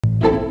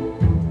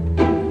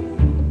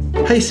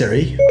Hey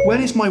Siri,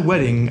 when is my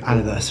wedding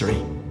anniversary?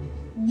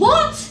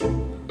 What?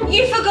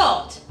 You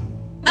forgot?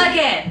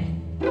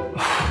 Again?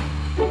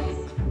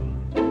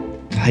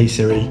 Hey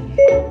Siri,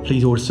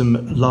 please order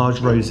some large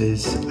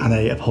roses and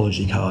an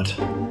apology card.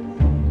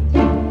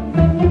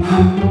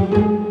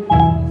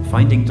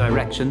 Finding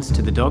directions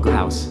to the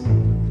doghouse.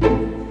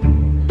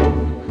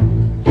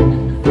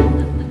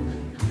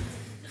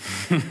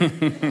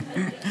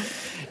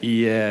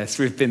 Yes,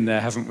 we've been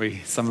there, haven't we?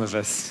 Some of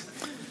us.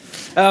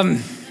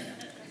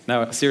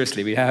 No,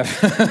 seriously, we have.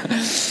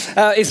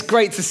 It's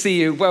great to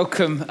see you.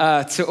 Welcome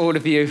to all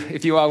of you.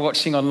 If you are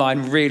watching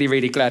online, really,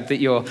 really glad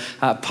that you're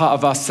part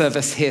of our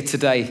service here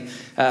today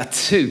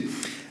too.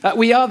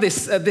 We are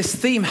this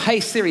theme,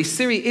 Hey Siri.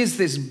 Siri is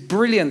this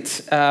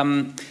brilliant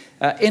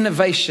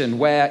innovation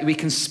where we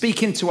can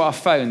speak into our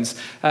phones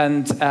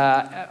and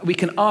we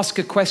can ask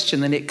a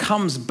question and it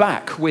comes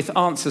back with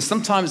answers.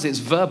 Sometimes it's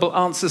verbal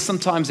answers,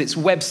 sometimes it's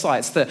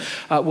websites that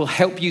will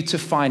help you to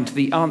find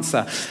the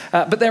answer.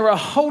 But there are a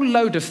whole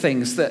load of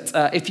things that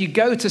if you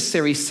go to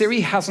Siri, Siri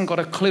hasn't got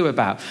a clue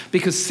about,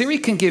 because Siri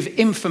can give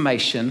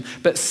information,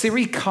 but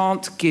Siri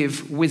can't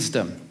give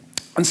wisdom.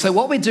 And so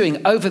what we're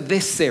doing over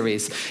this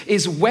series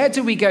is, where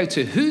do we go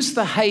to? Who's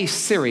the Hey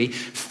Siri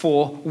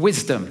for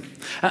wisdom?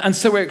 And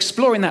so we're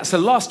exploring that. So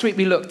last week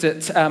we looked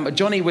at,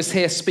 Johnny was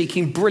here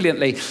speaking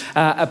brilliantly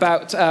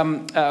about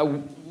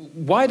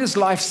why does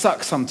life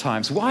suck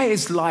sometimes? Why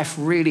is life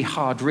really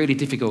hard, really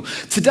difficult?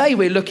 Today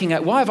we're looking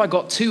at, why have I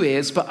got 2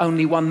 ears but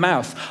only 1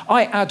 mouth?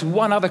 I add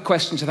one other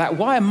question to that.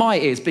 Why are my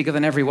ears bigger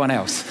than everyone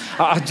else?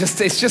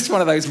 It's just one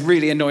of those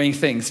really annoying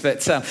things.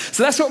 But so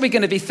that's what we're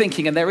going to be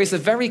thinking, and there is a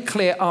very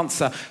clear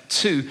answer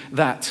to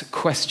that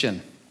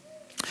question.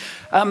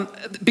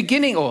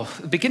 Beginning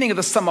of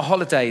the summer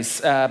holidays,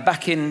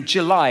 back in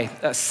July,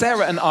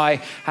 Sarah and I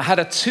had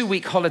a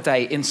 2-week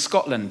holiday in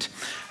Scotland.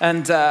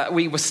 And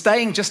we were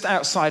staying just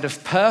outside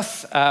of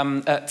Perth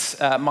at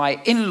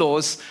my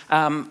in-laws'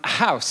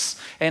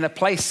 house in a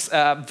place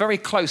very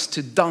close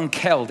to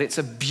Dunkeld. It's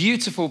a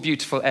beautiful,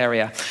 beautiful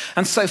area.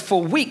 And so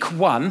for week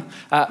 1,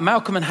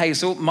 Malcolm and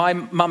Hazel, my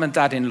mum and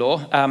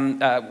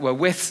dad-in-law, were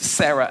with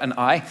Sarah and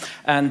I.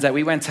 And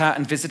we went out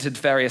and visited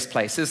various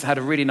places, had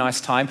a really nice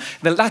time.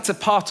 The latter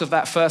part of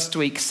that first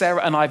week,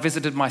 Sarah and I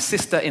visited my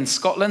sister in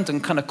Scotland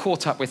and kind of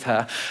caught up with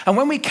her. And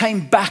when we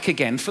came back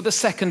again for the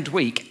second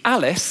week,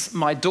 Alice,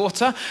 my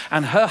daughter,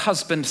 and her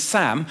husband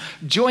Sam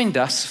joined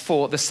us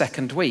for the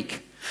second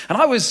week. And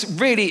I was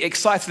really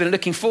excited and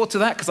looking forward to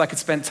that because I could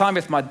spend time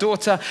with my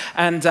daughter.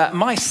 And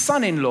my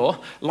son-in-law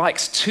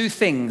likes 2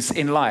 things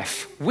in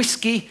life: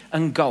 whiskey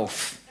and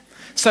golf.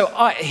 So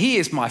he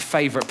is my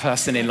favorite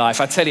person in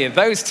life, I tell you,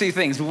 those 2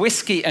 things,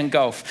 whiskey and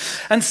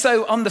golf. And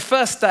so on the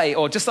first day,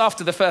 or just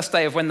after the first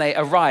day of when they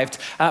arrived,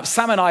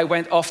 Sam and I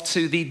went off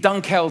to the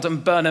Dunkeld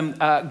and Burnham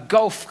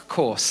golf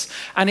course.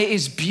 And it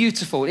is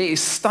beautiful, it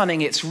is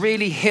stunning, it's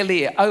really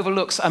hilly, it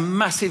overlooks a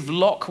massive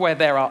loch where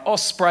there are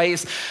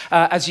ospreys.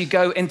 As you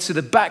go into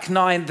the back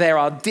 9, there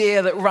are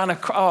deer that run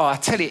across. Oh, I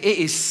tell you, it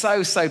is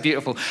so, so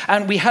beautiful.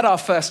 And we had our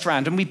first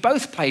round and we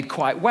both played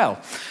quite well.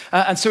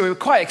 And so we were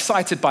quite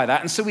excited by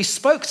that. And so we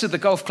spoke to the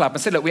golf club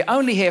and said, look, we're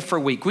only here for a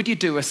week. Would you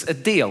do us a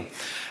deal?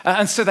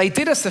 And so they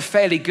did us a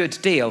fairly good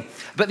deal.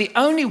 But the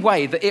only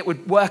way that it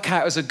would work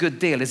out as a good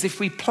deal is if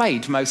we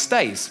played most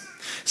days.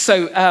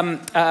 So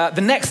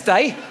the next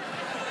day...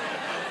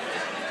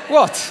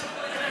 What?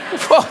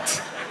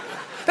 What?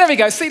 There we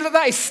go. See, look,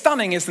 that is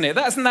stunning, isn't it?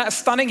 Isn't that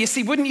stunning? You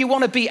see, wouldn't you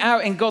want to be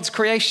out in God's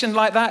creation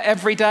like that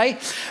every day?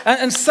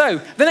 And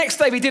so the next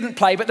day we didn't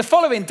play, but the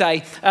following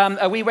day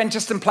we went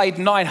just and played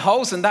 9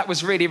 holes, and that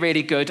was really,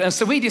 really good. And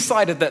so we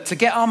decided that to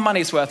get our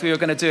money's worth, we were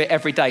going to do it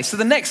every day. So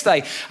the next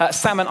day,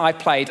 Sam and I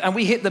played, and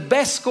we hit the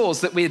best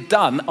scores that we had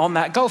done on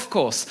that golf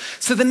course.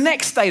 So the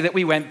next day that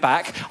we went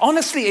back,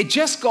 honestly, it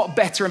just got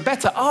better and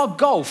better. Our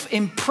golf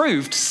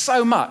improved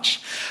so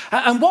much.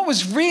 And what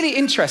was really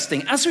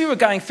interesting, as we were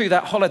going through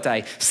that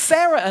holiday,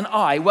 Sarah and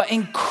I were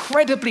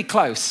incredibly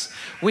close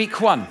week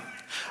 1.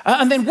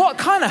 And then what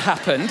kind of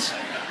happened?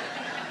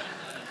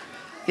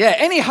 Yeah,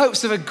 any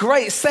hopes of a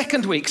great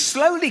second week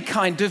slowly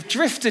kind of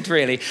drifted,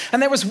 really.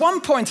 And there was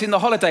one point in the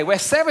holiday where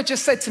Sarah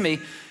just said to me,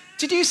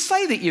 did you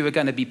say that you were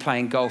going to be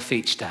playing golf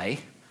each day?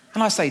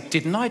 And I say,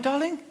 didn't I,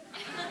 darling?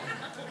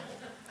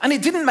 And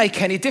it didn't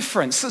make any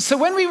difference. So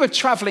when we were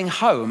traveling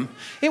home,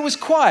 it was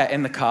quiet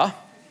in the car.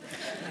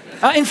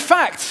 In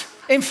fact,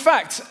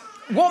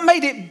 what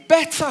made it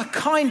better,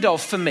 kind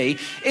of, for me,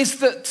 is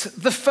that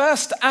the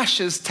first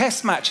Ashes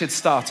test match had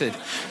started.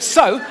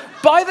 So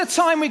by the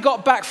time we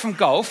got back from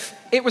golf,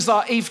 it was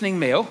our evening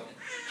meal.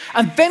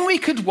 And then we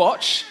could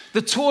watch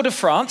the Tour de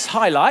France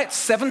highlights,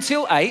 7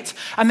 till 8.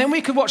 And then we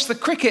could watch the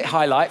cricket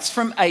highlights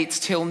from 8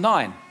 till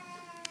 9.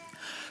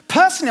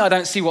 Personally, I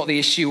don't see what the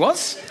issue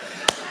was.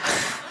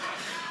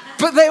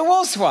 But there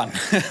was one.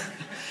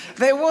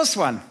 There was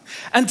one.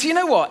 And do you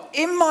know what?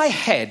 In my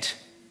head...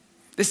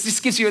 This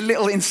gives you a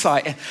little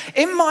insight.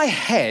 In my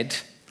head,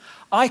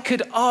 I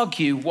could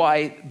argue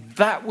why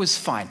that was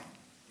fine.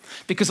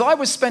 because I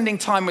was spending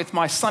time with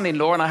my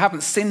son-in-law, and I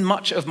haven't seen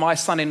much of my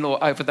son-in-law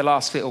over the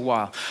last little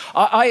while.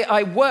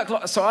 I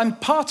work, so I'm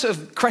part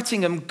of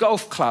Crettingham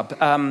Golf Club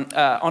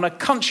on a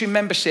country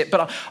membership,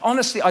 but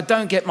honestly, I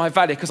don't get my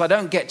value because I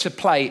don't get to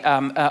play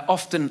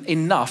often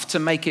enough to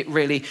make it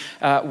really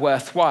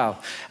worthwhile.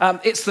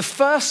 It's the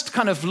first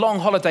kind of long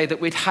holiday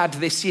that we'd had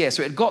this year,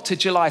 so it got to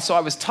July, so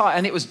I was tired,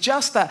 and it was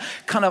just that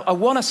kind of, I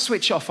want to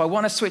switch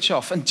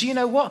off. And do you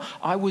know what?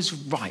 I was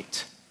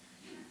right.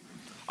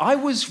 I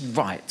was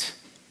right.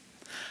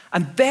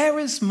 And there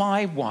is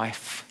my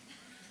wife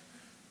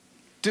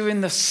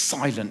doing the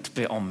silent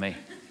bit on me.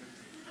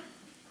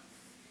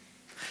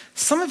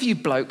 Some of you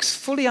blokes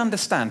fully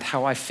understand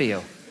how I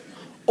feel.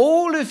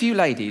 All of you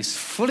ladies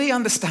fully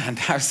understand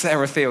how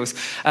Sarah feels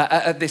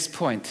at this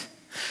point.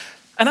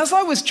 And as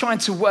I was trying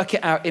to work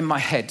it out in my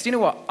head, do you know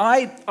what?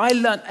 I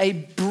learned a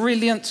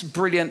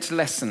brilliant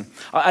lesson.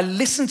 I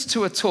listened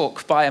to a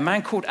talk by a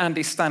man called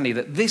Andy Stanley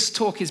that this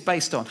talk is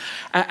based on.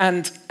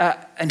 And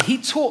he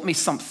taught me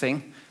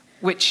something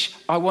which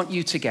I want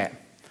you to get.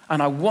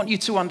 And I want you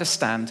to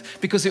understand,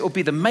 because it will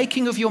be the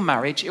making of your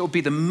marriage, it will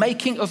be the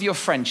making of your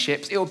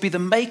friendships, it will be the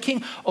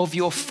making of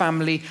your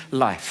family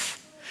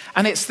life.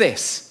 And it's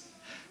this: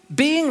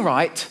 being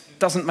right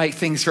doesn't make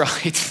things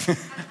right.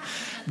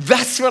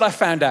 That's what I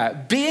found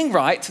out. Being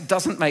right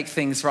doesn't make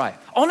things right.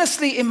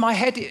 Honestly, in my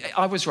head,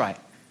 I was right.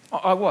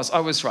 I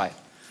was right.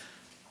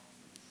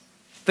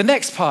 The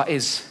next part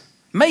is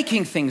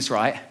making things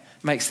right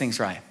makes things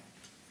right.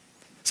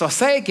 So I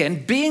say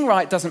again, being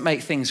right doesn't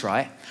make things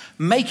right.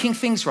 Making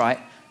things right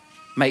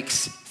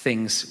makes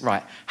things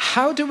right.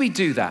 How do we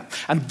do that?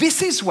 And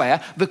this is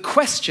where the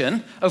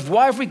question of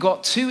why have we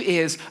got two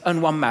ears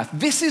and one mouth,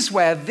 this is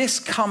where this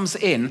comes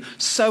in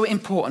so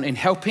important in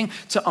helping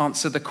to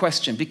answer the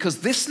question. Because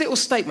this little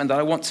statement that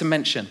I want to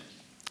mention,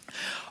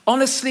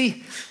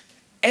 honestly,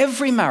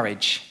 every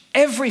marriage,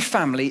 every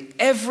family,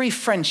 every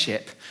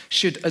friendship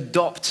should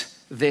adopt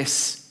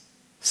this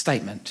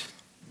statement.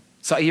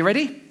 So are you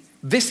ready?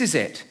 This is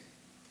it.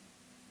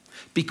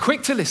 Be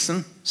quick to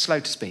listen, slow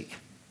to speak.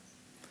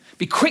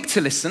 Be quick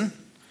to listen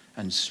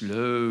and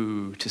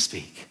slow to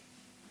speak.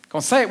 Go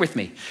on, say it with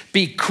me.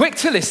 Be quick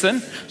to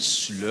listen,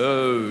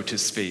 slow to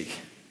speak.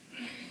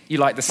 You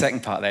liked the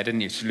second part there,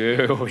 didn't you?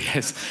 Slow,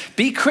 yes.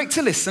 Be quick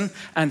to listen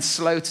and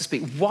slow to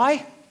speak.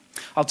 Why?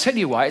 I'll tell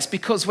you why. It's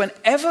because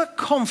whenever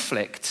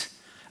conflict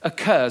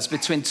occurs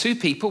between two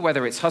people,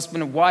 whether it's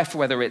husband and wife,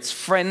 whether it's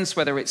friends,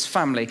 whether it's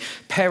family,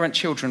 parent,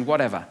 children,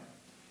 whatever,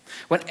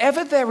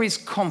 whenever there is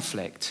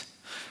conflict,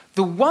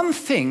 the one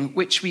thing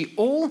which we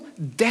all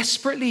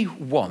desperately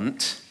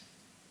want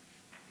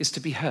is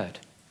to be heard.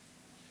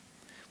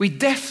 We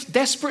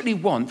desperately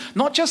want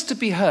not just to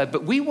be heard,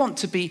 but we want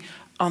to be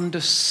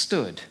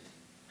understood.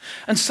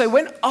 And so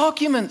when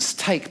arguments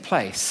take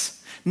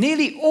place,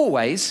 nearly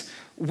always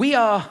we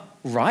are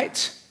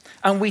right,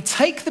 and we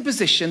take the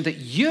position that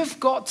you've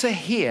got to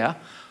hear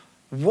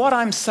what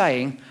I'm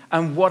saying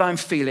and what I'm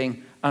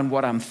feeling and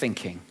what I'm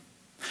thinking.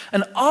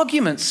 And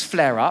arguments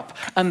flare up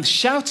and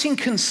shouting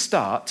can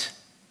start.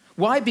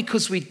 Why?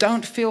 Because we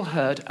don't feel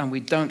heard and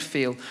we don't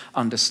feel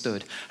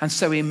understood. And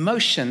so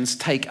emotions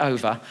take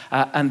over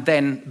and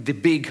then the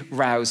big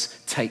rows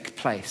take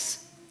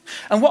place.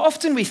 And what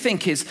often we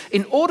think is,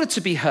 in order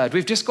to be heard,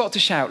 we've just got to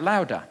shout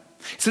louder.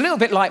 It's a little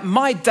bit like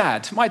my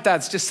dad. My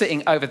dad's just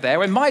sitting over there.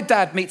 When my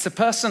dad meets a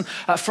person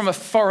from a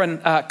foreign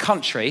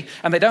country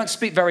and they don't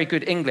speak very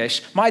good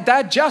English, my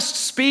dad just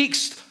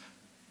speaks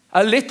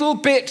a little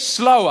bit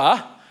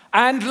slower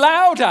and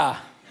louder.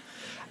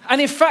 And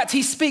in fact,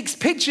 he speaks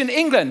Pidgin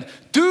England.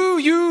 Do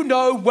you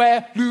know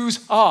where loos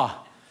are?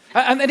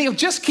 And then he'll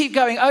just keep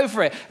going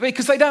over it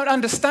because they don't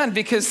understand,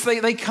 because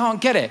they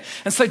can't get it.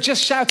 And so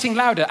just shouting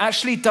louder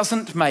actually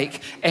doesn't make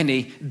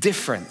any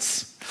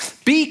difference.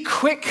 Be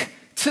quick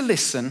to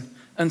listen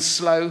and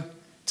slow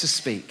to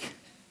speak.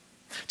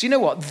 Do you know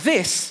what?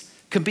 This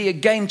can be a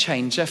game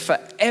changer for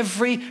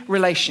every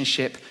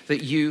relationship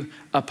that you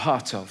are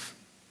part of.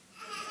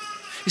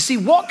 You see,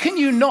 what can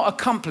you not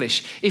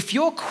accomplish if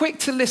you're quick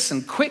to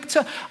listen, quick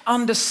to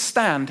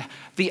understand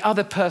the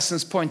other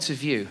person's point of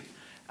view,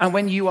 and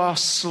when you are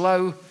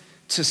slow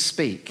to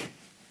speak?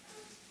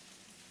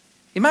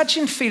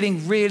 Imagine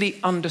feeling really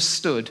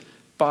understood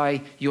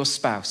by your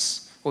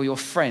spouse or your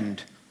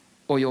friend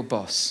or your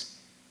boss.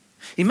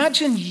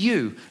 Imagine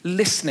you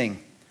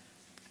listening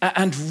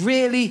and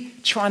really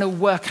trying to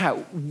work out,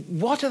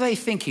 what are they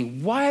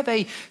thinking? Why are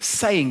they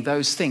saying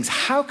those things?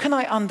 How can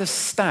I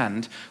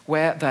understand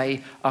where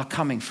they are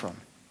coming from?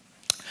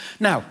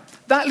 Now,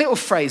 that little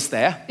phrase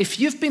there, if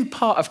you've been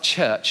part of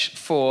church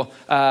for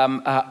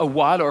a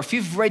while, or if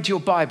you've read your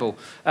Bible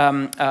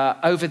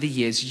over the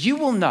years, you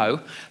will know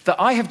that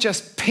I have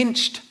just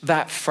pinched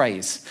that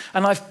phrase.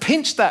 And I've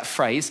pinched that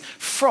phrase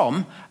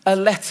from a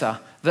letter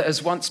that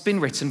has once been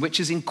written, which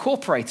is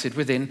incorporated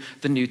within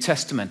the New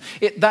Testament.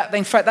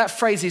 In fact, that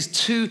phrase is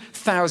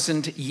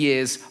 2,000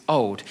 years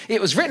old. It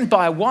was written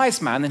by a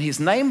wise man, and his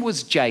name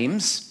was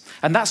James,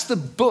 and that's the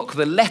book,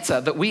 the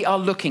letter that we are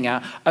looking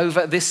at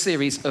over this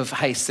series of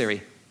Hey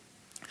Siri.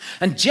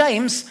 And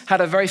James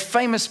had a very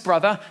famous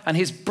brother, and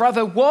his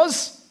brother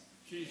was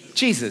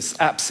Jesus,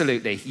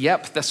 absolutely.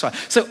 Yep, that's right.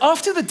 So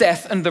after the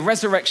death and the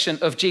resurrection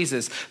of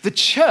Jesus, the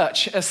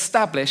church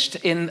established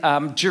in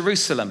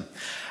Jerusalem.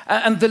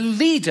 And the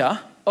leader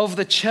of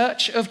the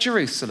church of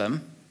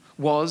Jerusalem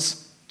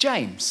was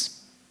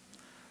James.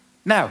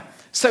 Now,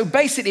 so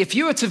basically, if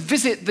you were to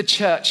visit the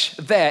church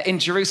there in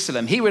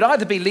Jerusalem, he would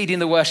either be leading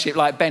the worship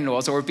like Ben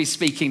was or would be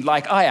speaking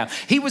like I am.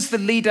 He was the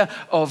leader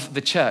of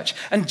the church.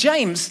 And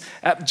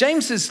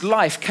James's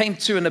life came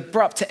to an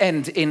abrupt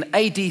end in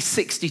AD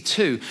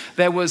 62.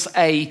 There was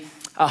a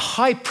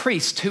high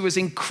priest who was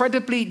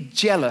incredibly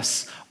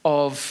jealous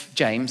of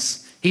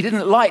James. He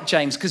didn't like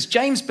James because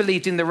James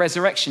believed in the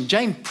resurrection.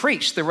 James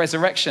preached the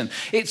resurrection.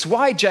 It's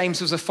why James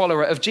was a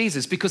follower of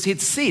Jesus, because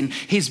he'd seen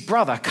his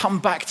brother come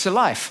back to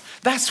life.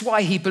 That's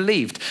why he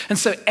believed. And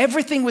so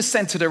everything was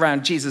centered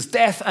around Jesus'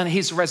 death and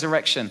his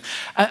resurrection.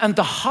 And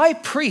the high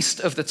priest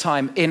of the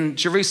time in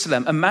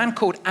Jerusalem, a man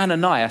called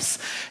Ananias,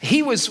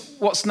 he was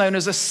what's known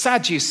as a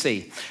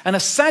Sadducee. And a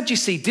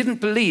Sadducee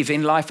didn't believe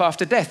in life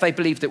after death. They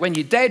believed that when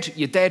you're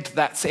dead,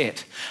 that's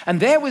it. And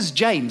there was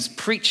James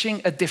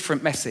preaching a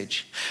different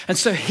message. And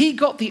so he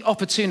got the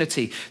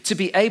opportunity to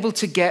be able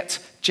to get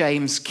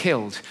James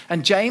killed.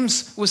 And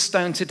James was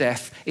stoned to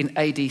death in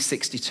AD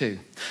 62.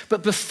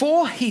 But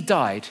before he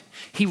died,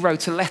 he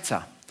wrote a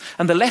letter.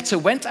 And the letter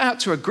went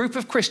out to a group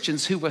of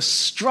Christians who were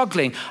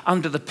struggling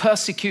under the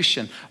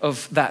persecution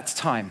of that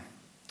time.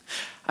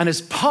 And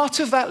as part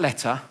of that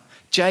letter,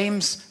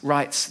 James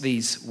writes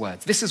these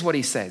words. This is what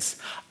he says.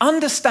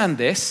 Understand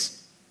this,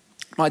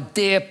 my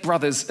dear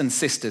brothers and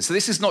sisters. So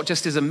this is not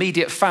just his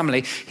immediate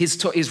family.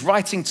 He's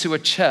writing to a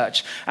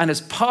church. And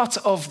as part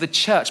of the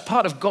church,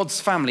 part of God's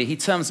family, he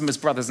terms them as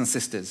brothers and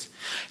sisters.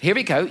 Here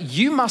we go.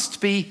 You must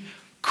be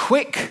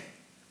quick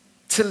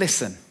to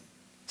listen,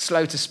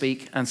 slow to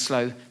speak, and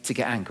slow to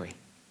get angry.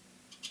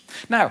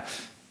 Now,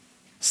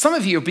 some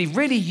of you will be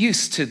really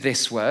used to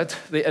these words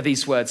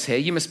here.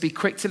 You must be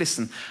quick to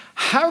listen.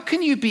 How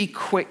can you be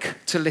quick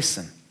to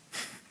listen?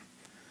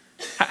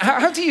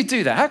 How do you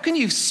do that? How can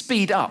you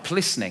speed up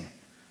listening?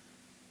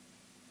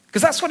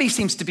 Because that's what he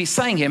seems to be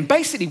saying here. And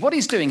basically what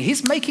he's doing,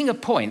 he's making a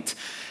point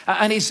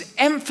and he's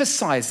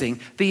emphasizing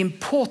the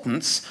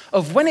importance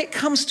of when it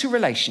comes to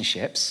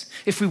relationships,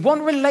 if we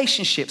want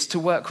relationships to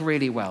work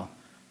really well,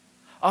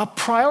 our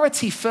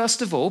priority,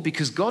 first of all,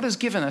 because God has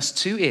given us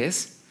 2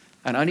 ears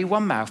and only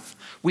 1 mouth,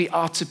 we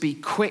are to be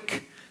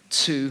quick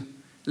to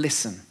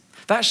listen.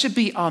 That should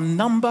be our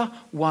number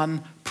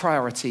 1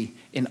 priority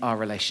in our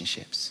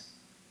relationships.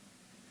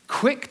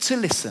 Quick to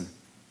listen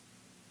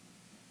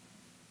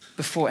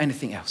before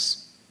anything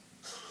else.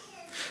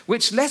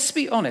 Which, let's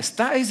be honest,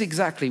 that is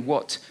exactly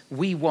what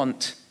we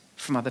want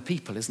from other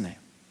people, isn't it?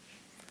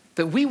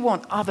 That we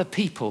want other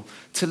people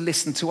to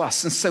listen to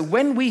us. And so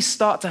when we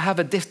start to have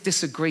a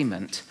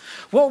disagreement,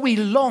 what we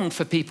long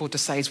for people to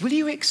say is, will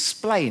you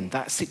explain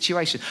that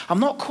situation? I'm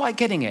not quite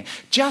getting it.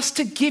 Just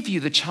to give you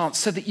the chance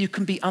so that you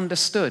can be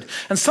understood.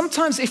 And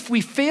sometimes if we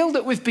feel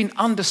that we've been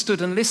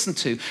understood and listened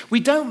to,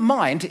 we don't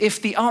mind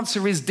if the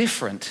answer is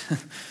different.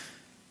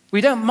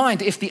 We don't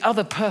mind if the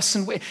other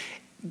person,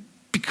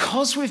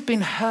 because we've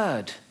been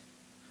heard.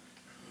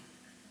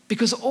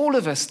 Because all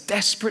of us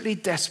desperately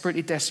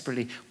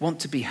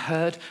want to be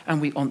heard and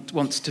we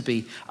want to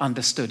be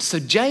understood. So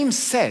James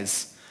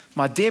says,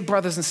 my dear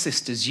brothers and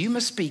sisters, you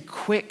must be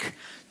quick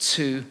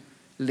to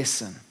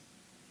listen.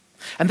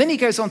 And then he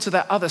goes on to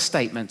that other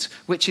statement,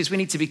 which is we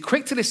need to be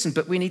quick to listen,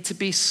 but we need to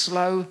be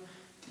slow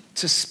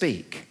to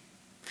speak.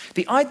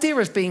 The idea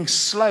of being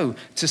slow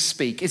to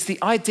speak is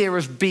the idea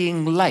of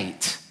being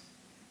late.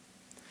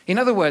 In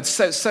other words,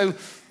 so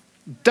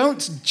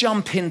don't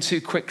jump in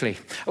too quickly.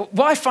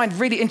 What I find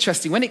really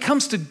interesting when it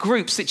comes to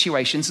group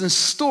situations and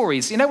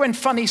stories, you know, when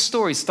funny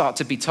stories start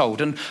to be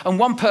told and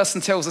one person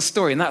tells a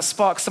story and that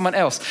sparks someone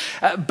else,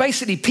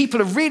 basically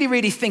people are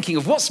really thinking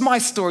of what's my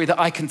story that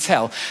I can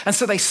tell. And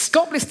so they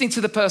stop listening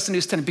to the person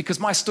who's telling because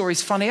my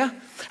story's funnier.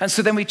 And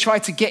so then we try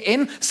to get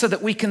in so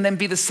that we can then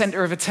be the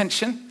center of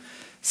attention.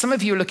 Some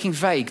of you are looking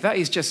vague. That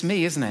is just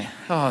me, isn't it?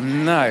 Oh,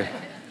 no.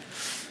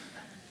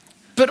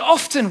 But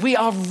often we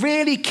are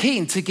really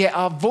keen to get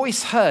our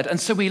voice heard. And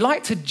so we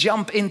like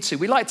to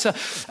we like to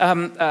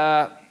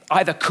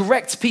either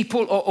correct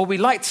people or we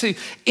like to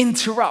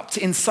interrupt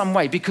in some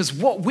way because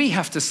what we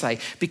have to say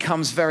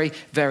becomes very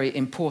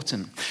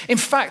important. In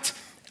fact,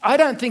 I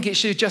don't think it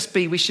should just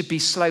be we should be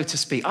slow to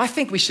speak. I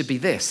think we should be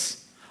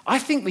this. I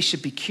think we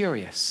should be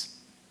curious.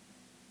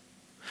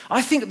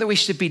 I think that we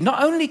should be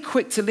not only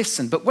quick to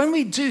listen, but when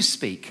we do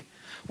speak,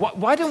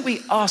 why don't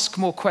we ask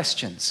more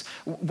questions?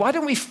 Why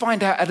don't we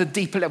find out at a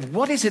deeper level,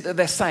 what is it that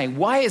they're saying?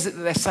 Why is it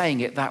that they're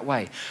saying it that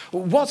way?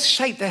 What's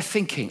shaped their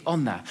thinking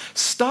on that?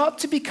 Start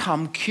to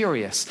become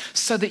curious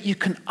so that you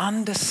can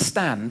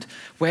understand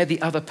where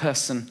the other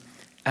person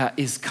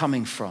is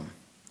coming from.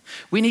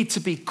 We need to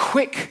be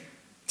quick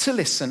to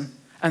listen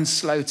and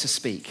slow to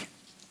speak.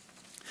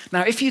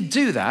 Now, if you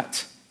do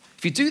that,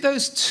 if you do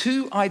those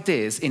 2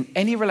 ideas in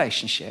any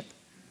relationship,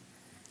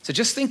 So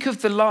just think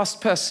of the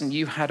last person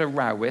you had a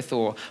row with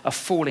or a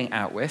falling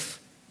out with.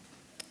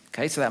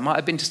 Okay, so that might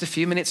have been just a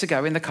few minutes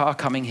ago in the car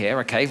coming here,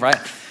 okay, right?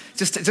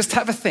 Just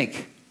have a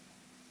think.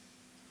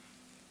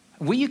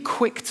 Were you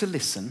quick to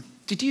listen?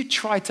 Did you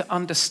try to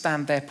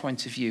understand their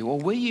point of view? Or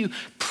were you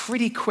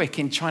pretty quick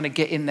in trying to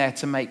get in there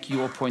to make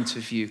your point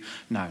of view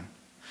known?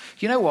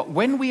 You know what?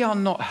 When we are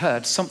not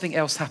heard, something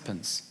else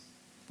happens.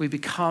 We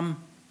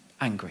become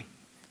angry.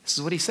 This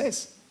is what he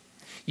says.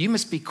 You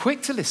must be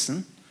quick to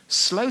listen,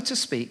 slow to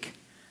speak,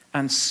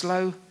 and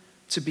slow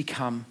to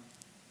become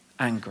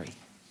angry.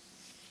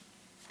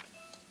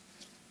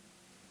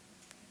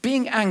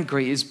 Being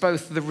angry is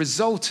both the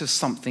result of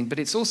something, but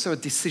it's also a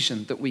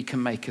decision that we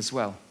can make as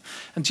well.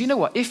 And do you know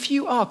what? If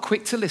you are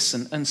quick to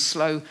listen and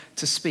slow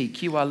to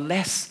speak, you are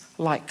less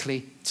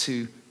likely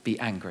to be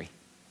angry.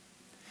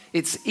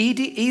 It's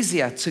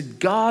easier to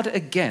guard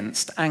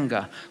against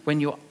anger when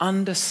you're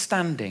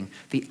understanding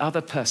the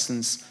other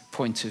person's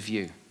point of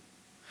view.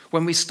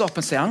 When we stop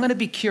and say, I'm going to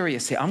be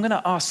curious here, I'm going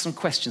to ask some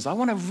questions, I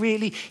want to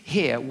really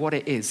hear what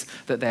it is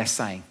that they're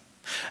saying.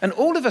 And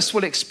all of us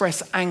will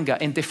express anger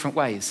in different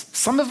ways.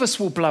 Some of us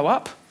will blow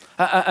up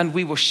and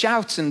we will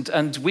shout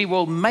and we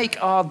will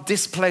make our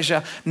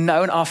displeasure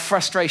known, our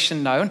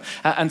frustration known.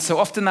 And so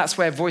often that's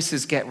where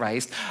voices get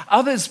raised.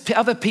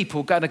 Other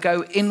people are going to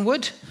go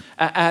inward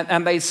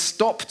and they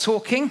stop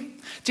talking.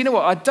 Do you know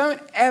what? I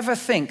don't ever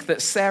think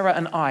that Sarah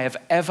and I have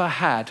ever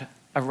had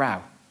a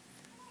row.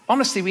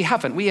 Honestly, we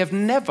haven't. We have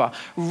never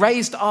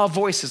raised our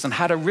voices and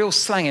had a real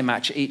slanging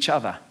match at each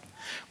other.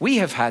 We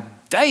have had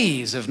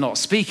days of not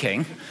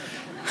speaking.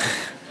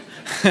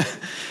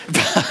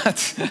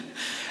 But,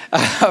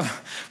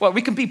 well,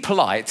 we can be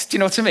polite, do you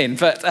know what I mean?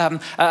 But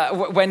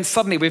when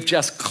suddenly we've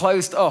just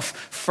closed off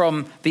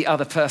from the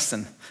other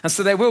person. And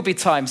so there will be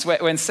times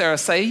when Sarah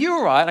says, are you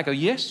all right? And I go,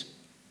 yes.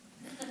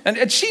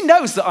 And she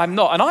knows that I'm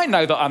not, and I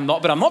know that I'm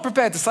not, but I'm not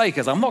prepared to say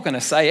because I'm not going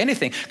to say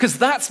anything, because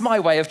that's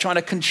my way of trying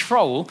to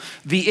control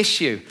the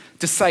issue,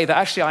 to say that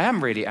actually I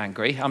am really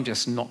angry. I'm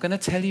just not going to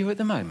tell you at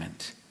the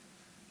moment.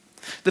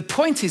 The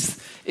point is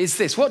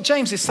this, what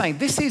James is saying,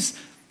 this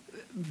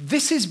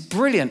is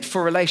brilliant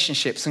for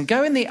relationships, and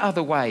going the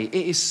other way, it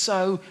is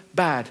so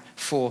bad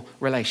for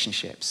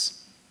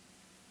relationships.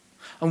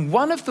 And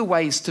one of the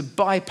ways to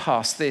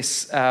bypass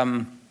this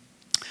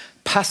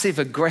passive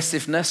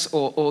aggressiveness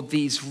or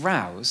these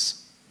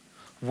rows,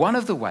 one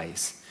of the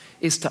ways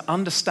is to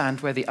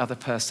understand where the other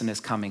person is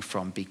coming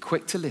from. Be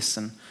quick to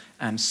listen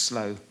and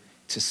slow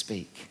to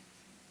speak.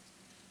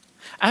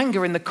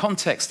 Anger in the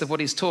context of what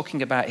he's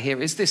talking about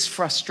here is this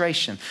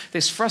frustration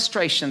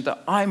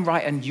that I'm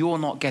right and you're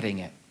not getting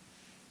it.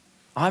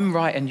 I'm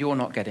right and you're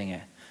not getting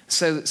it.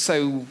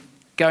 So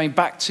going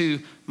back to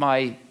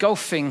my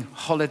golfing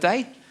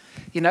holiday,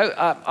 you know,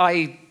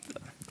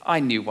 I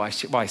knew why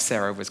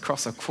Sarah was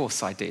cross. Of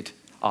course I did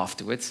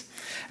afterwards.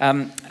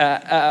 But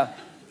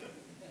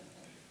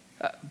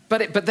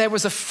there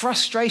was a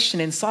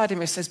frustration inside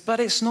him. It says, but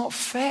it's not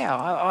fair.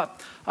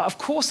 Of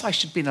course I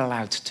should have been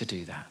allowed to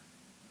do that.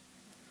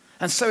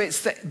 And so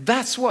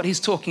that's what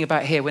he's talking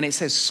about here when it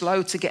says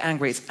slow to get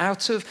angry. It's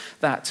out of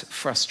that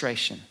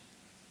frustration.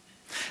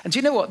 And do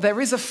you know what?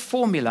 There is a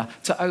formula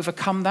to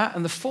overcome that.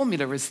 And the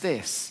formula is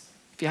this.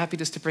 If you're happy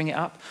just to bring it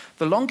up.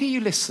 The longer you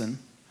listen,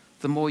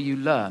 the more you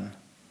learn,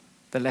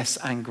 the less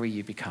angry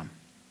you become.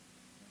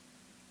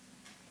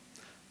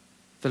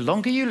 The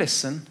longer you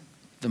listen,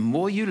 the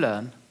more you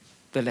learn,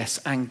 the less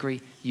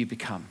angry you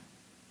become.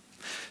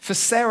 For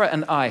Sarah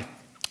and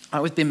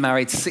I've been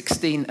married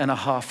 16 and a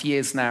half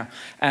years now,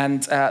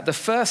 and the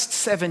first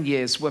 7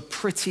 years were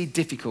pretty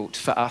difficult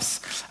for us.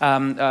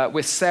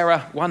 With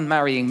Sarah, one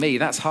marrying me,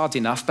 that's hard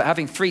enough, but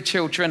having 3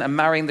 children and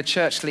marrying the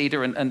church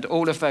leader and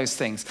all of those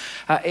things,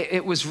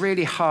 it was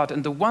really hard.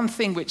 And the one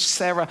thing which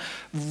Sarah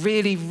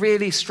really,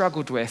 really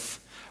struggled with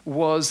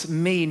was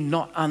me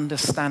not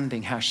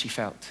understanding how she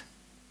felt,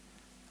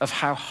 of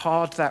how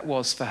hard that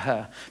was for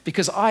her.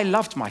 Because I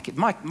loved my kids.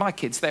 My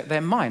kids, they're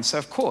mine, so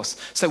of course.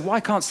 So why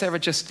can't Sarah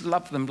just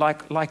love them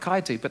like I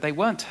do? But they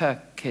weren't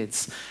her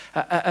kids.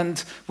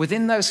 And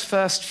within those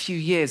first few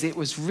years, it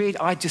was really,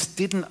 I just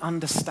didn't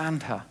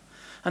understand her.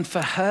 And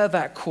for her,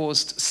 that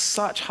caused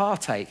such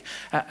heartache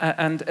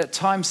and at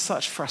times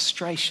such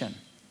frustration.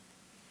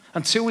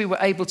 Until we were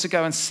able to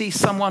go and see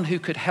someone who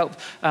could help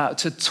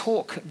to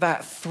talk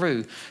that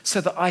through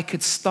so that I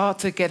could start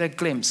to get a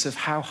glimpse of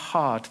how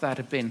hard that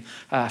had been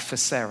for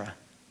Sarah.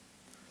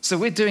 So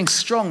we're doing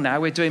strong now.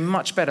 We're doing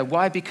much better.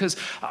 Why? Because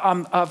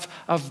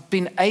I've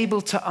been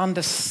able to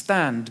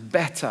understand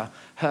better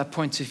her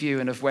point of view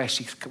and of where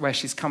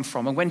she's come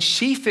from. And when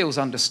she feels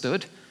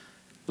understood,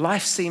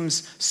 life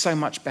seems so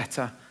much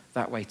better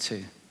that way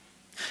too.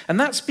 And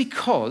that's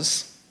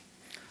because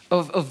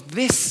of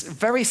this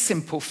very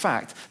simple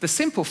fact. The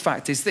simple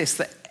fact is this,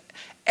 that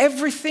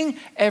everything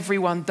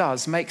everyone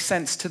does makes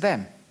sense to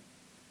them.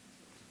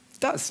 It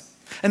does.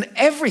 And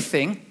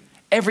everything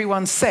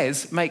everyone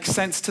says makes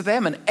sense to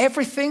them, and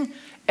everything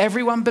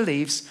everyone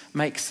believes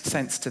makes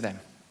sense to them.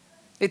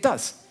 It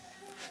does.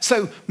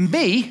 So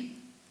me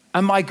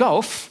and my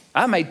golf,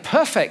 that made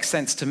perfect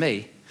sense to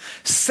me.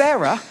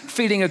 Sarah,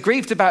 feeling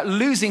aggrieved about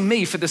losing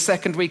me for the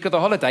second week of the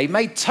holiday,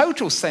 made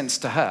total sense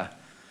to her.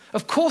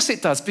 Of course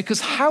it does,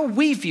 because how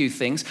we view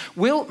things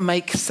will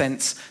make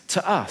sense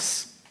to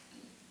us.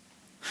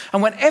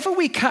 And whenever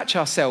we catch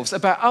ourselves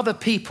about other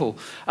people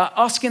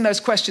asking those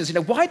questions,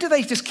 why do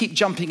they just keep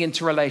jumping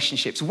into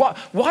relationships?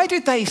 Why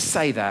did they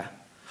say that?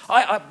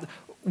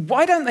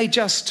 Why don't they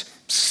just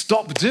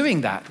stop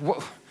doing that?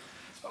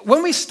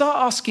 When we start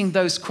asking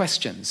those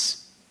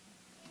questions,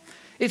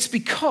 it's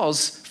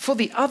because for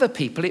the other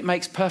people, it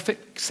makes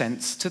perfect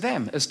sense to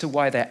them as to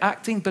why they're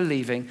acting,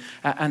 believing,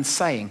 and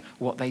saying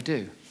what they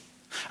do.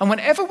 And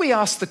whenever we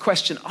ask the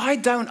question, I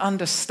don't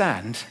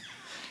understand,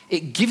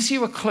 it gives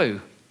you a clue.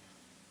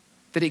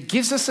 That it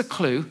gives us a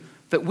clue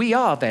that we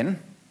are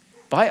then,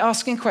 by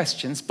asking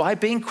questions, by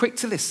being quick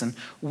to listen,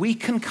 we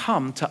can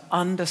come to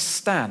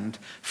understand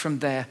from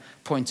their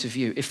point of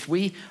view if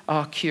we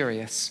are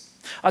curious.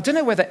 I don't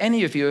know whether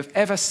any of you have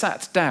ever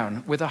sat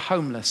down with a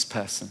homeless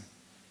person.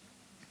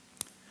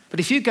 But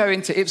if you go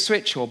into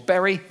Ipswich or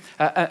Bury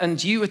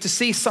and you were to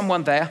see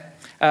someone there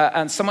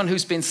and someone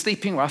who's been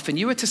sleeping rough and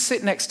you were to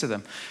sit next to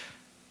them,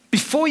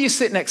 before you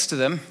sit next to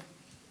them,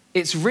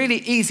 it's really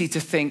easy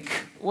to think,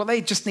 well, they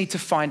just need to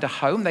find a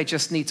home. They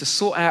just need to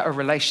sort out a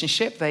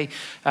relationship. They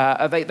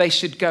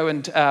should go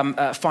and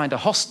find a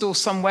hostel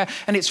somewhere.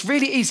 And it's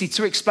really easy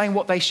to explain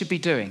what they should be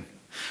doing.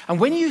 And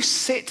when you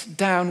sit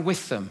down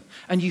with them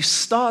and you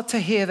start to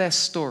hear their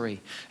story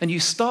and you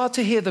start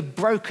to hear the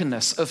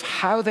brokenness of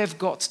how they've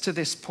got to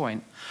this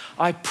point,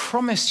 I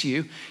promise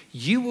you,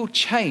 you will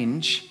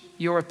change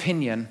your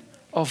opinion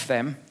of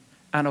them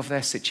and of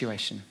their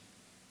situation.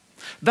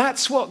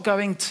 That's what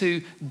going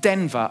to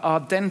Denver, our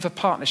Denver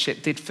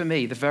partnership, did for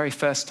me the very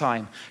first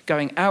time.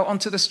 Going out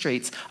onto the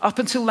streets. Up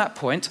until that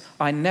point,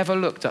 I never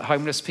looked at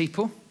homeless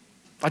people.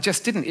 I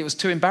just didn't. It was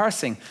too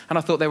embarrassing. And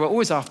I thought they were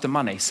always after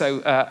money. So,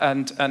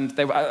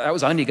 that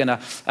was only going to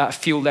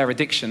fuel their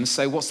addictions.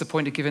 So what's the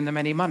point of giving them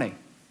any money?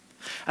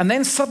 And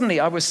then suddenly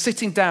I was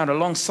sitting down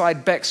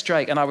alongside Bex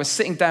Drake, and I was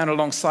sitting down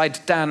alongside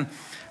Dan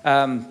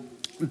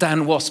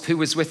Wasp, who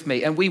was with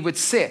me. And we would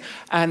sit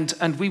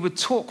and we would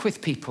talk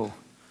with people.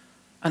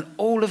 And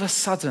all of a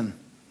sudden,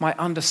 my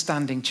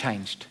understanding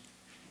changed.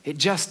 It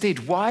just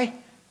did. Why?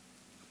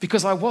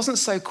 Because I wasn't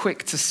so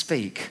quick to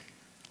speak.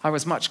 I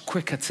was much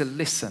quicker to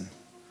listen,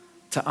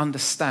 to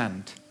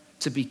understand,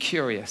 to be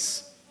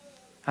curious.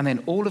 And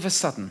then all of a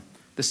sudden,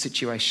 the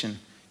situation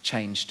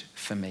changed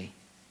for me.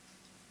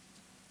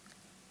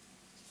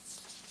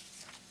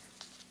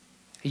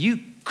 Are you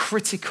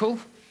critical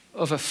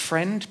of a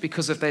friend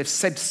because they've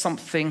said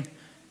something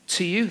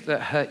to you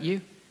that hurt you?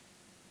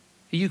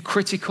 Are you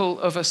critical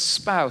of a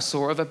spouse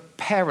or of a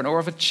parent or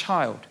of a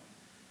child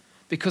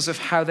because of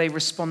how they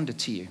responded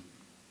to you?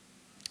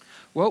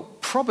 Well,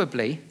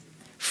 probably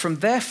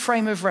from their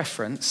frame of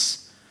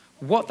reference,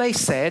 what they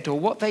said or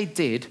what they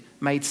did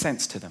made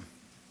sense to them.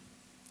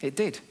 It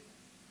did.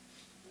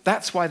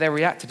 That's why they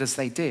reacted as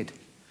they did.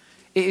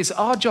 It is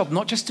our job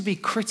not just to be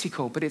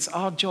critical, but it's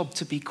our job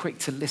to be quick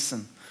to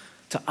listen,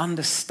 to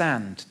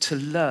understand, to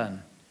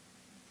learn,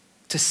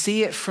 to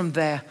see it from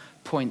their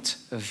point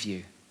of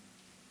view.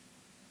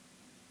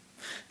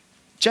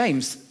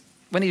 James,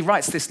 when he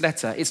writes this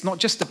letter, it's not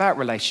just about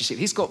relationship.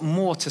 He's got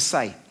more to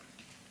say.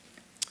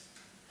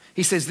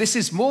 He says, this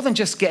is more than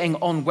just getting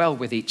on well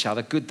with each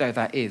other, good though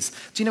that is.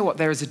 Do you know what?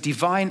 There is a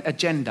divine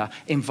agenda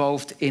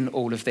involved in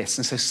all of this.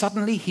 And so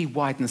suddenly he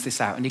widens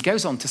this out and he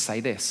goes on to say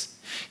this.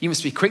 You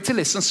must be quick to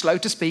listen, slow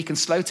to speak, and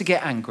slow to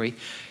get angry.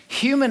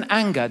 Human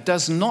anger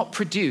does not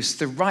produce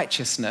the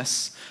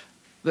righteousness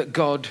that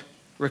God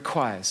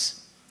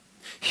requires.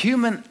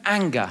 Human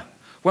anger,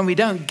 when we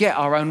don't get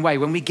our own way,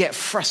 when we get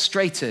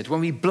frustrated, when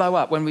we blow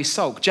up, when we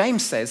sulk,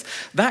 James says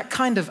that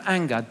kind of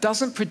anger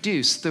doesn't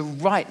produce the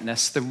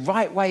rightness, the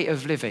right way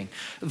of living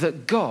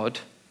that God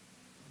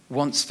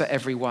wants for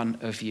every one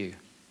of you.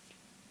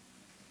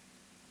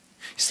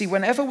 See,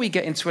 whenever we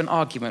get into an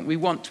argument,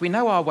 we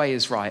know our way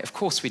is right. Of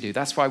course we do.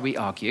 That's why we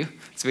argue.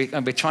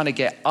 And we're trying to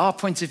get our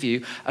point of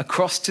view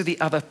across to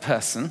the other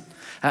person.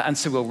 And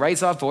so we'll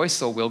raise our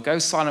voice or we'll go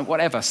silent,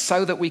 whatever,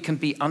 so that we can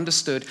be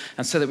understood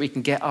and so that we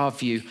can get our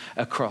view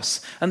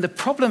across. And the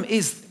problem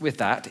is with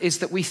that is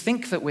that we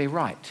think that we're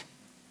right.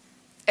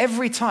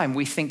 Every time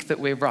we think that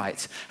we're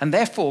right. And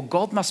therefore,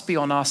 God must be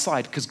on our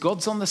side because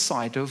God's on the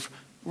side of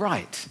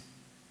right.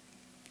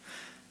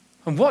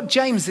 And what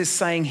James is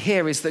saying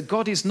here is that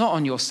God is not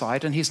on your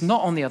side and he's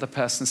not on the other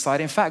person's side.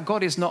 In fact,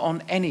 God is not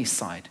on any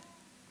side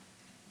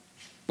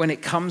when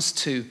it comes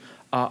to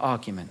our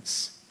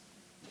arguments.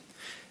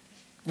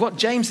 What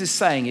James is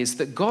saying is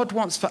that God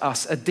wants for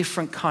us a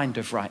different kind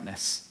of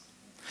rightness.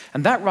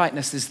 And that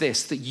rightness is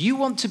this, that you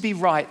want to be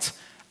right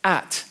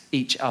at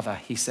each other,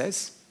 he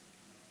says.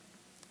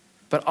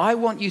 But I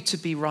want you to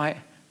be right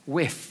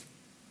with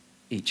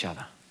each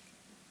other.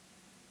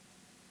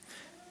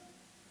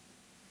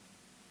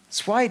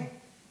 That's why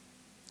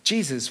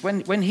Jesus,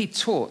 when he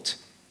taught,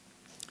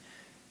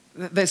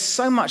 there's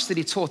so much that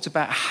he taught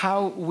about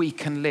how we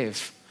can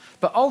live.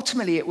 But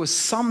ultimately, it was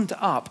summed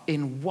up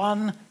in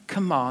one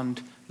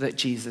command that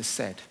Jesus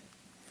said.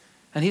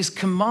 And his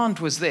command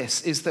was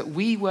this, is that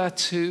we were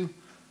to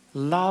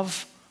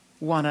love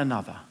one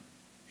another.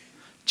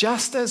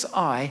 Just as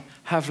I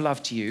have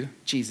loved you,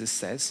 Jesus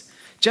says,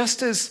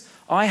 just as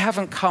I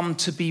haven't come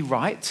to be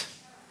right,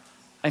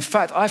 in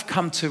fact, I've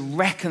come to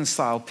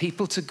reconcile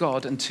people to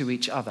God and to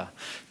each other.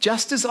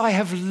 Just as I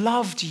have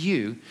loved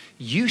you,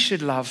 you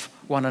should love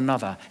one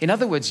another. In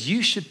other words,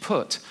 you should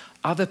put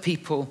other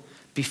people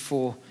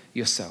before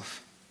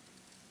yourself.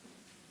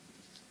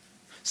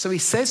 So he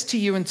says to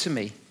you and to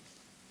me,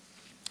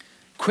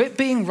 quit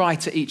being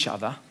right at each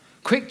other,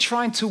 quit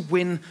trying to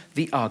win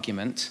the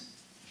argument,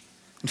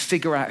 and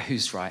figure out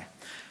who's right.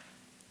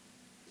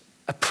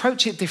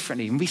 Approach it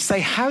differently. And we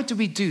say, how do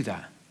we do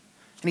that?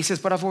 And he says,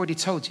 but I've already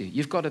told you.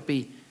 You've got to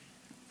be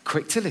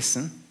quick to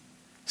listen,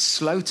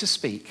 slow to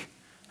speak,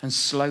 and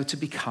slow to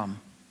become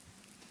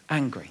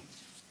angry.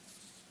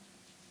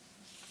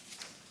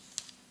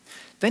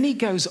 Then he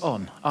goes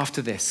on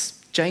after this,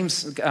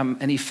 James,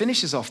 and he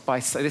finishes off by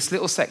this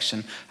little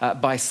section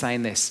by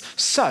saying this.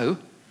 So,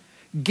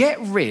 get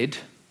rid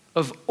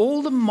of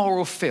all the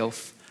moral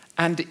filth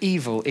and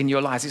evil in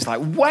your lives. It's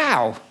like,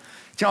 wow.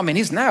 Do you know what I mean?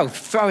 He's now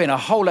throwing a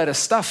whole load of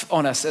stuff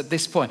on us at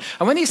this point.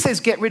 And when he says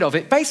get rid of,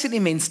 it basically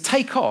means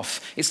take off.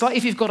 It's like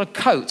if you've got a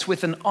coat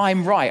with an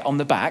I'm right on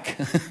the back.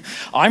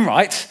 I'm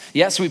right.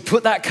 Yeah, so we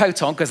put that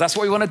coat on because that's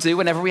what we want to do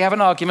whenever we have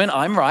an argument.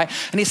 I'm right.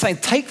 And he's saying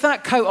take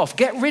that coat off,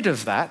 get rid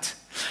of that.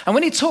 And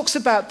when he talks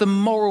about the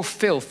moral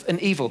filth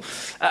and evil,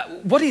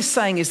 what he's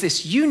saying is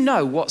this: you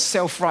know what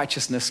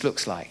self-righteousness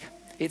looks like.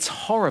 It's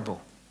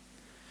horrible.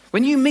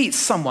 When you meet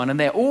someone and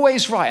they're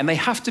always right and they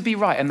have to be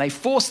right and they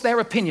force their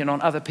opinion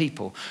on other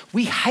people,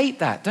 we hate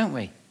that, don't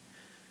we?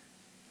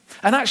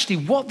 And actually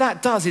what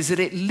that does is that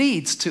it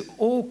leads to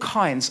all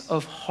kinds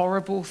of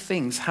horrible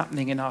things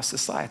happening in our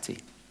society.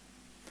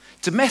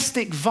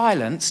 Domestic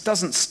violence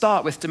doesn't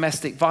start with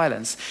domestic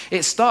violence.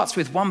 It starts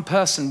with one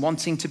person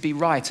wanting to be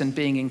right and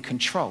being in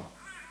control.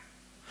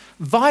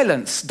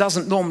 Violence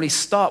doesn't normally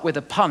start with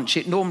a punch.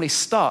 It normally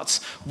starts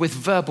with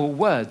verbal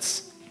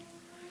words.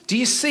 Do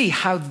you see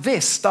how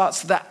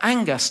the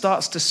anger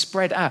starts to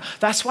spread out?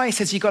 That's why he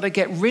says you've got to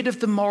get rid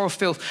of the moral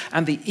filth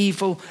and the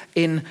evil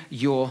in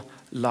your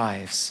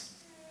lives.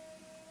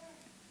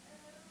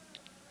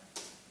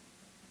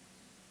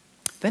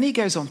 Then he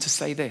goes on to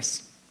say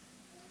this.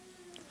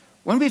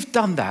 When we've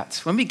done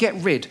that, when we get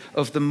rid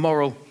of the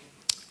moral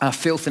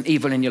filth and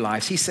evil in your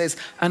lives, he says,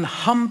 and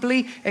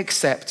humbly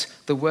accept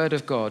the word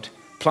of God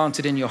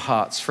planted in your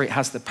hearts, for it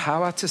has the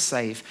power to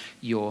save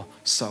your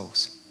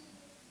souls.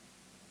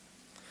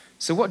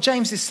 So what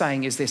James is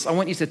saying is this: I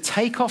want you to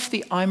take off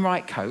the I'm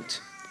right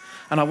coat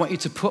and I want you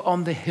to put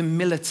on the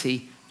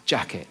humility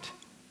jacket.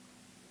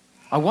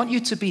 I want you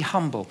to be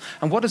humble.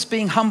 And what does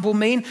being humble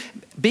mean?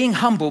 Being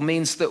humble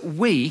means that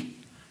we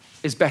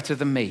is better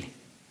than me.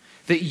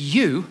 That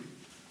you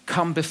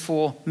come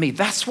before me.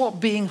 That's what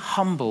being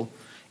humble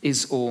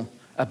is all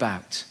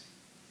about.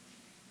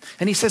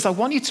 And he says, I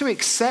want you to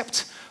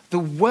accept the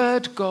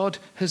word God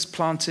has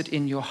planted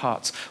in your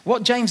hearts.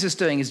 What James is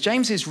doing is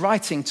James is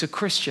writing to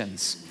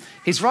Christians.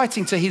 He's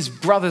writing to his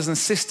brothers and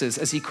sisters,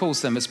 as he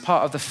calls them, as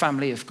part of the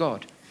family of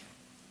God.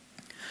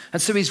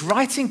 And so he's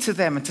writing to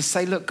them and to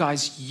say, look,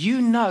 guys,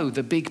 you know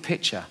the big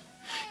picture.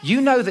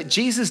 You know that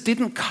Jesus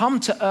didn't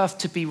come to earth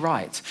to be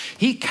right.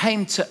 He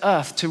came to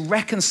earth to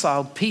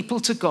reconcile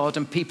people to God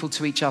and people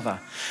to each other.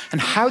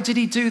 And how did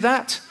he do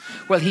that?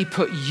 Well, he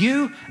put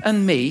you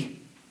and me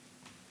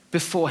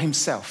before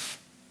himself.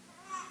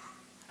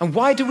 And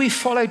why do we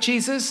follow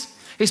Jesus?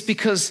 It's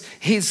because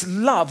his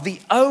love, the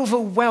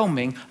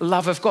overwhelming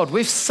love of God.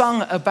 We've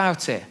sung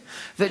about it,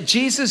 that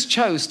Jesus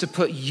chose to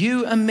put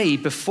you and me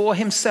before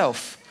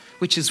himself,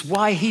 which is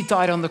why he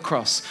died on the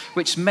cross,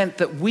 which meant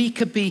that we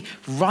could be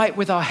right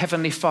with our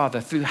Heavenly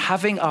Father through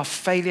having our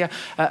failure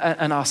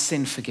and our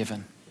sin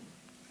forgiven.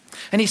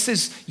 And he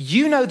says,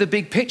 you know the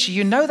big picture.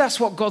 You know that's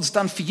what God's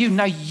done for you.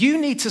 Now you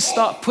need to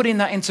start putting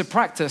that into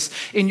practice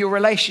in your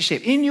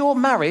relationship. In your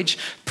marriage,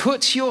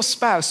 put your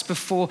spouse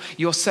before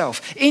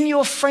yourself. In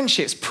your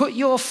friendships, put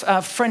your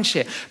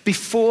friendship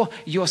before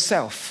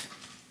yourself.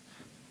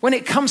 When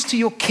it comes to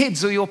your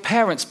kids or your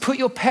parents, put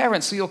your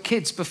parents or your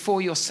kids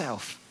before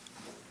yourself.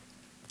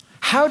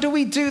 How do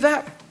we do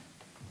that?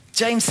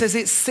 James says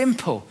it's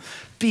simple.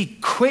 Be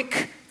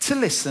quick to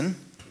listen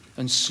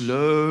and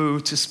slow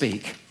to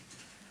speak.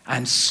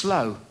 And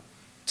slow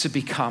to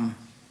become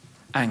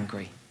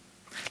angry.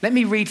 Let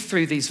me read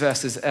through these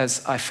verses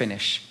as I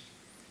finish,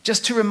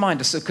 just to remind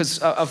us,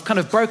 because I've kind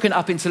of broken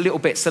up into little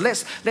bits. So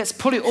let's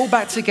pull it all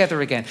back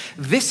together again.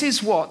 This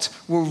is what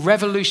will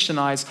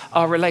revolutionize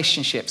our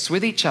relationships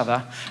with each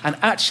other, and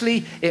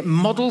actually it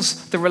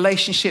models the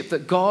relationship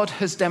that God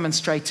has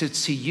demonstrated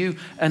to you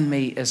and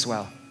me as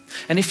well.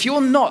 And if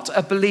you're not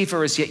a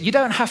believer as yet, you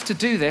don't have to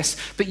do this,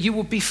 but you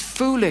will be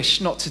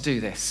foolish not to do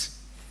this.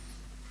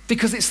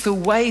 Because it's the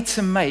way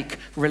to make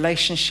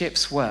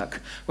relationships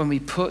work when we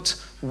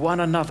put one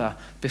another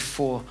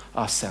before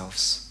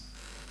ourselves.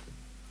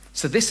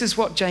 So this is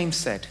what James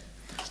said.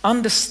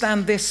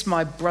 Understand this,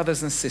 my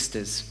brothers and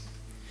sisters.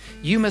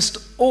 You must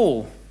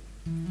all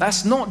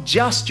That's not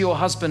just your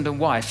husband and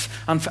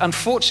wife,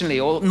 unfortunately,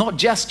 or not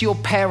just your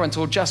parent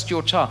or just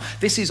your child.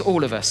 This is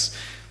all of us.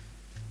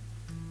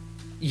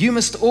 You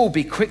must all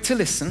be quick to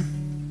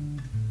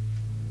listen,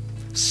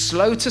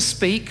 slow to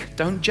speak,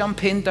 don't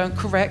jump in, don't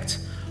correct,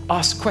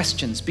 ask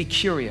questions, be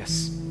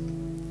curious,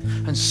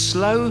 and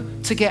slow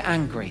to get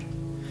angry.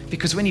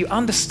 Because when you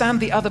understand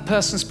the other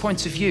person's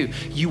point of view,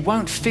 you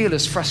won't feel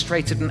as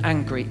frustrated and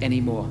angry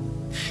anymore.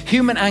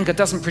 Human anger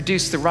doesn't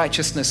produce the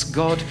righteousness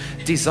God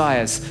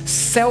desires.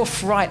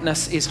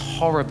 Self-rightness is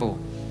horrible.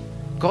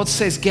 God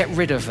says, get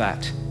rid of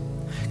that.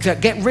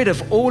 Get rid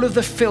of all of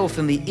the filth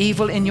and the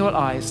evil in your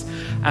eyes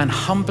and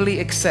humbly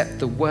accept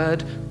the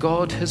word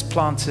God has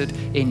planted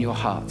in your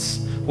hearts.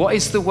 What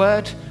is the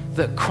word?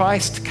 That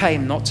Christ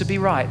came not to be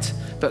right,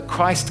 but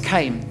Christ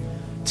came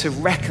to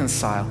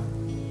reconcile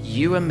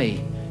you and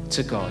me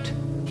to God.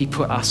 He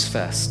put us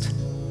first.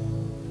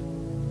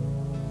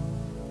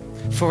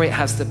 For it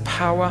has the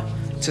power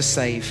to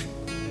save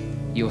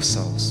your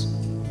souls.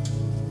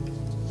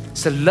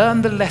 So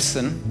learn the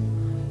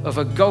lesson of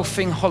a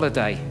golfing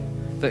holiday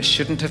that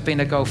shouldn't have been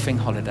a golfing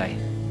holiday.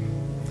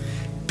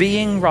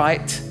 Being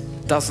right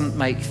doesn't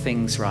make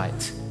things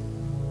right.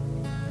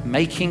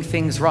 Making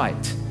things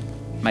right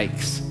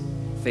makes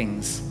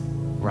things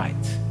right.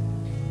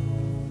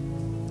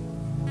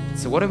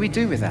 So what do we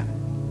do with that?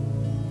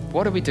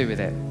 What do we do with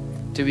it?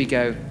 Do we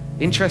go,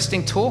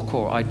 interesting talk,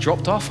 or I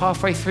dropped off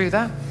halfway through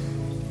that?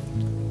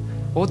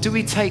 Or do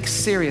we take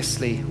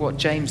seriously what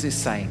James is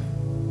saying?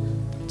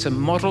 To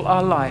model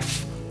our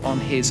life on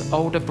his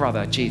older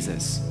brother,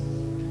 Jesus,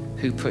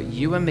 who put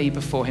you and me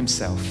before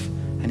himself.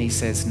 And he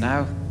says,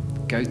 now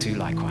go do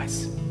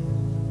likewise.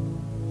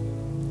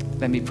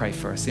 Let me pray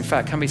for us. In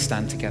fact, can we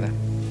stand together?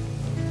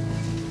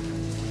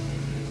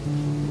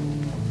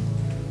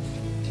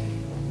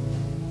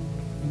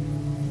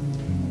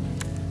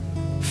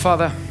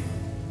 Father,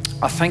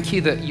 I thank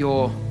you that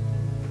your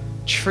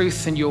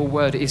truth and your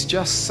word is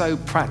just so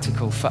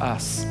practical for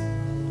us.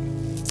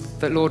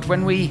 That, Lord,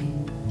 when we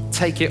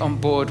take it on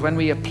board, when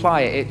we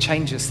apply it, it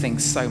changes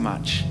things so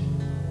much.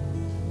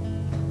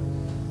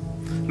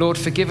 Lord,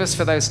 forgive us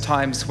for those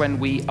times when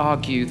we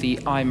argue the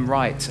I'm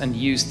right and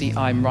use the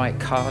I'm right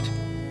card.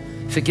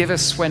 Forgive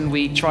us when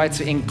we try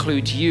to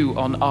include you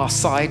on our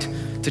side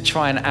to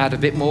try and add a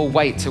bit more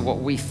weight to what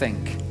we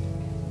think.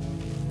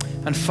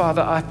 And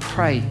Father, I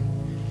pray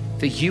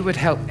that you would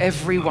help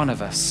every one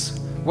of us,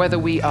 whether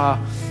we are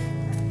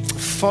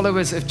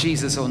followers of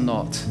Jesus or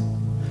not,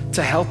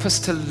 to help us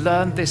to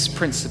learn this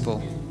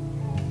principle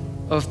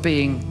of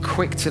being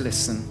quick to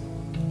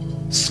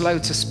listen, slow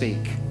to speak,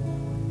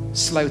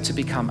 slow to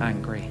become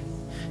angry.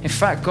 In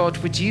fact, God,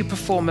 would you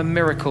perform a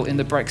miracle in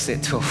the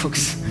Brexit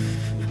talks?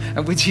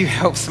 And would you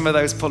help some of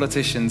those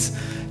politicians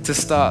to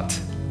start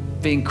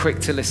being quick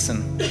to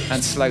listen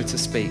and slow to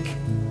speak,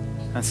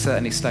 and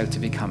certainly slow to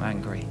become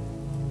angry?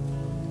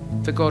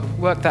 For God,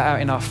 work that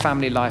out in our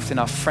family life, in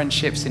our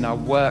friendships, in our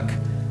work.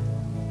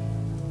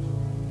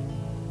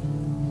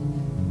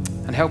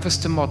 And help us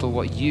to model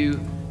what you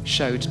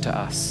showed to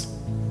us,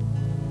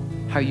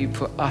 how you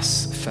put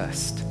us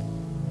first.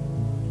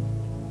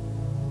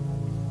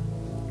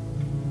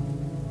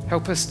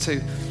 Help us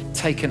to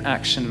take an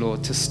action,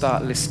 Lord, to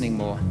start listening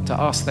more, to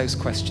ask those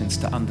questions,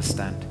 to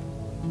understand.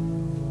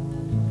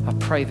 I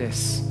pray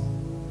this,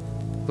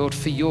 Lord,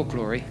 for your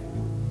glory,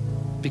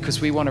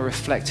 because we want to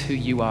reflect who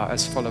you are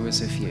as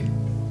followers of you.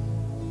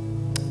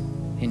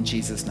 In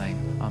Jesus'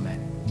 name, amen.